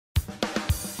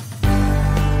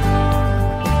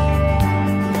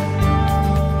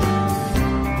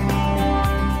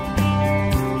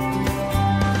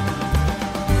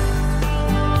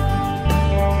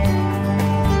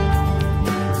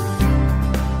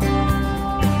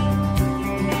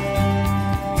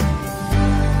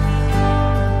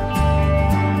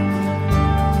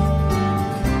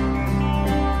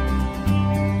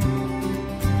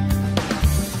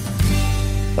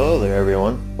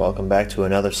Welcome back to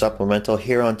another supplemental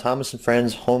here on Thomas &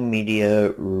 Friends Home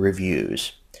Media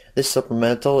Reviews. This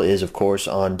supplemental is of course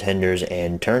on tenders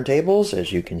and turntables.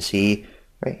 As you can see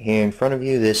right here in front of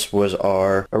you, this was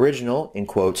our original, in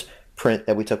quotes, print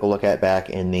that we took a look at back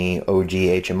in the OG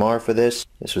HMR for this.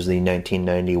 This was the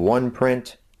 1991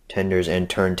 print, tenders and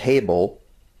turntable.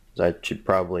 As I should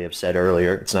probably have said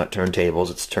earlier, it's not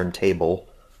turntables, it's turntable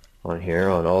on here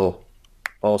on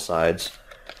all sides.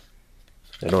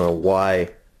 I don't know why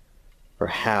or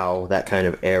how that kind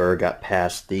of error got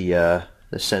past the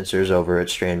sensors over at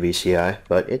Strand VCI,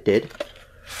 but it did.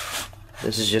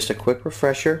 This is just a quick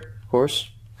refresher, of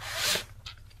course.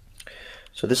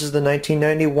 So this is the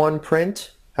 1991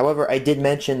 print. However, I did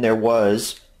mention there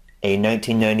was a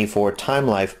 1994 Time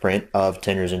Life print of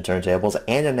Tenders and Turntables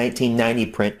and a 1990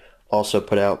 print also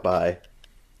put out by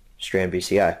Strand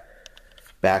VCI.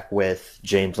 Back with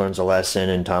James Learns a Lesson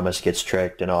and Thomas Gets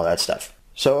Tricked and all that stuff.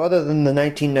 So other than the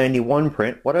 1991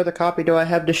 print, what other copy do I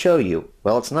have to show you?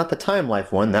 Well, it's not the Time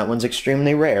Life one. That one's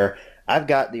extremely rare. I've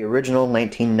got the original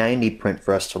 1990 print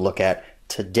for us to look at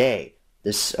today.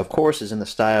 This, of course, is in the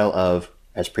style of,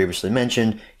 as previously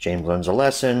mentioned, James Learns a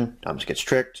Lesson, Thomas Gets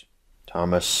Tricked,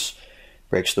 Thomas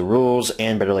Breaks the Rules,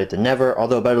 and Better Late Than Never,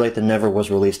 although Better Late Than Never was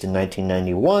released in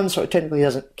 1991, so it technically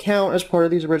doesn't count as part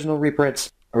of these original reprints,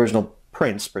 original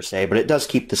prints per se, but it does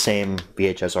keep the same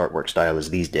VHS artwork style as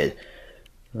these did.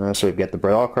 So we've got the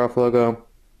Brett Allcroft logo,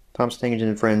 Thomas Tangen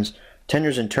and Friends,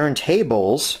 Tenders and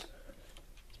Turntables.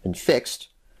 It's been fixed.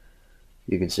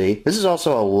 You can see. This is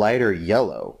also a lighter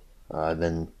yellow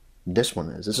than this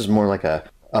one is. This is more like a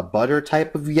butter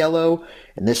type of yellow,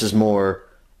 and this is more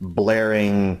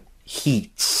blaring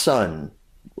heat, sun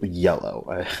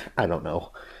yellow. I don't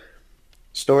know.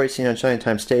 Story seen on Shining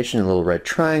Time Station, a little red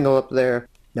triangle up there.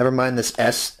 Never mind this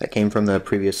S that came from the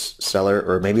previous seller,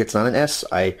 or maybe it's not an S.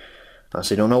 I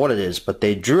honestly don't know what it is, but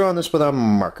they drew on this with a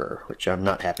marker, which I'm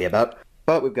not happy about.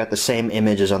 But we've got the same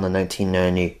images on the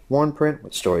 1991 print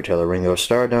with Storyteller Ringo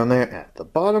Starr down there at the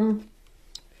bottom.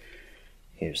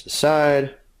 Here's the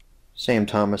side. Same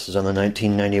Thomas as on the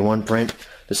 1991 print.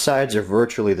 The sides are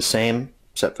virtually the same,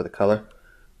 except for the color.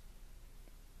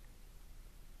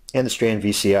 And the Strand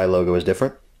VCI logo is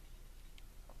different.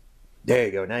 There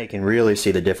you go. Now you can really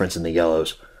see the difference in the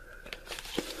yellows.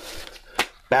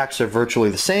 Backs are virtually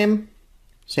the same.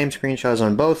 Same screenshots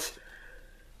on both.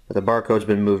 But the barcode's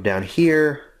been moved down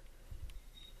here.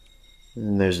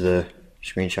 And there's the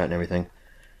screenshot and everything.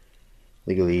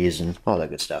 Legalese and all that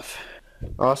good stuff.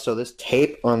 Also, this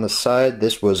tape on the side,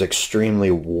 this was extremely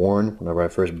worn whenever I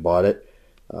first bought it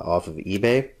off of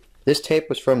eBay. This tape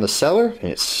was from the seller,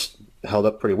 and it's held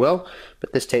up pretty well.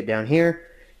 But this tape down here,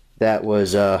 that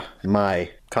was my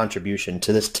contribution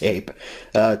to this tape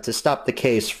to stop the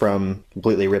case from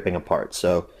completely ripping apart.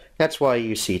 So that's why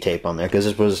you see tape on there, because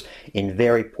this was in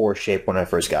very poor shape when I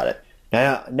first got it.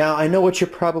 Now I know what you're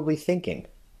probably thinking.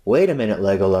 Wait a minute,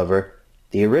 Lego lover.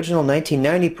 The original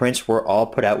 1990 prints were all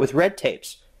put out with red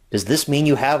tapes. Does this mean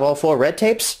you have all 4 red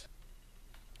tapes?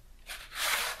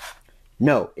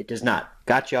 No, it does not.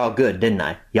 Got y'all good, didn't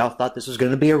I? Y'all thought this was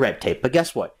going to be a red tape, but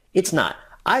guess what? It's not.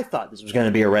 I thought this was going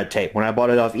to be a red tape when I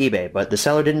bought it off eBay, but the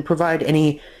seller didn't provide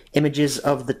any images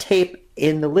of the tape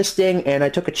in the listing, and I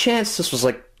took a chance. This was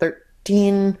like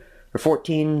 $13 or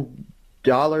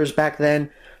 $14 back then.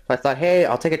 So I thought, hey,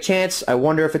 I'll take a chance. I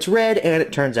wonder if it's red, and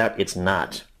it turns out it's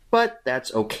not. But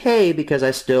that's okay, because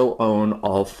I still own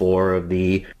all 4 of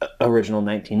the original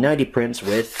 1990 prints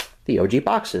with the OG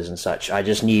boxes and such. I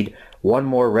just need one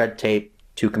more red tape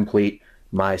to complete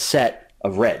my set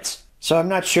of reds. So I'm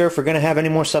not sure if we're going to have any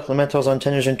more supplementals on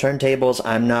Tenders and Turntables.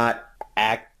 I'm not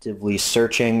actively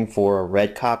searching for a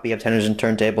red copy of Tenders and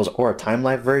Turntables or a Time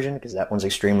Life version, because that one's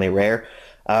extremely rare.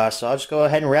 So I'll just go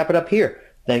ahead and wrap it up here.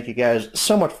 Thank you guys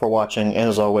so much for watching, and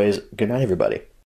as always, good night, everybody.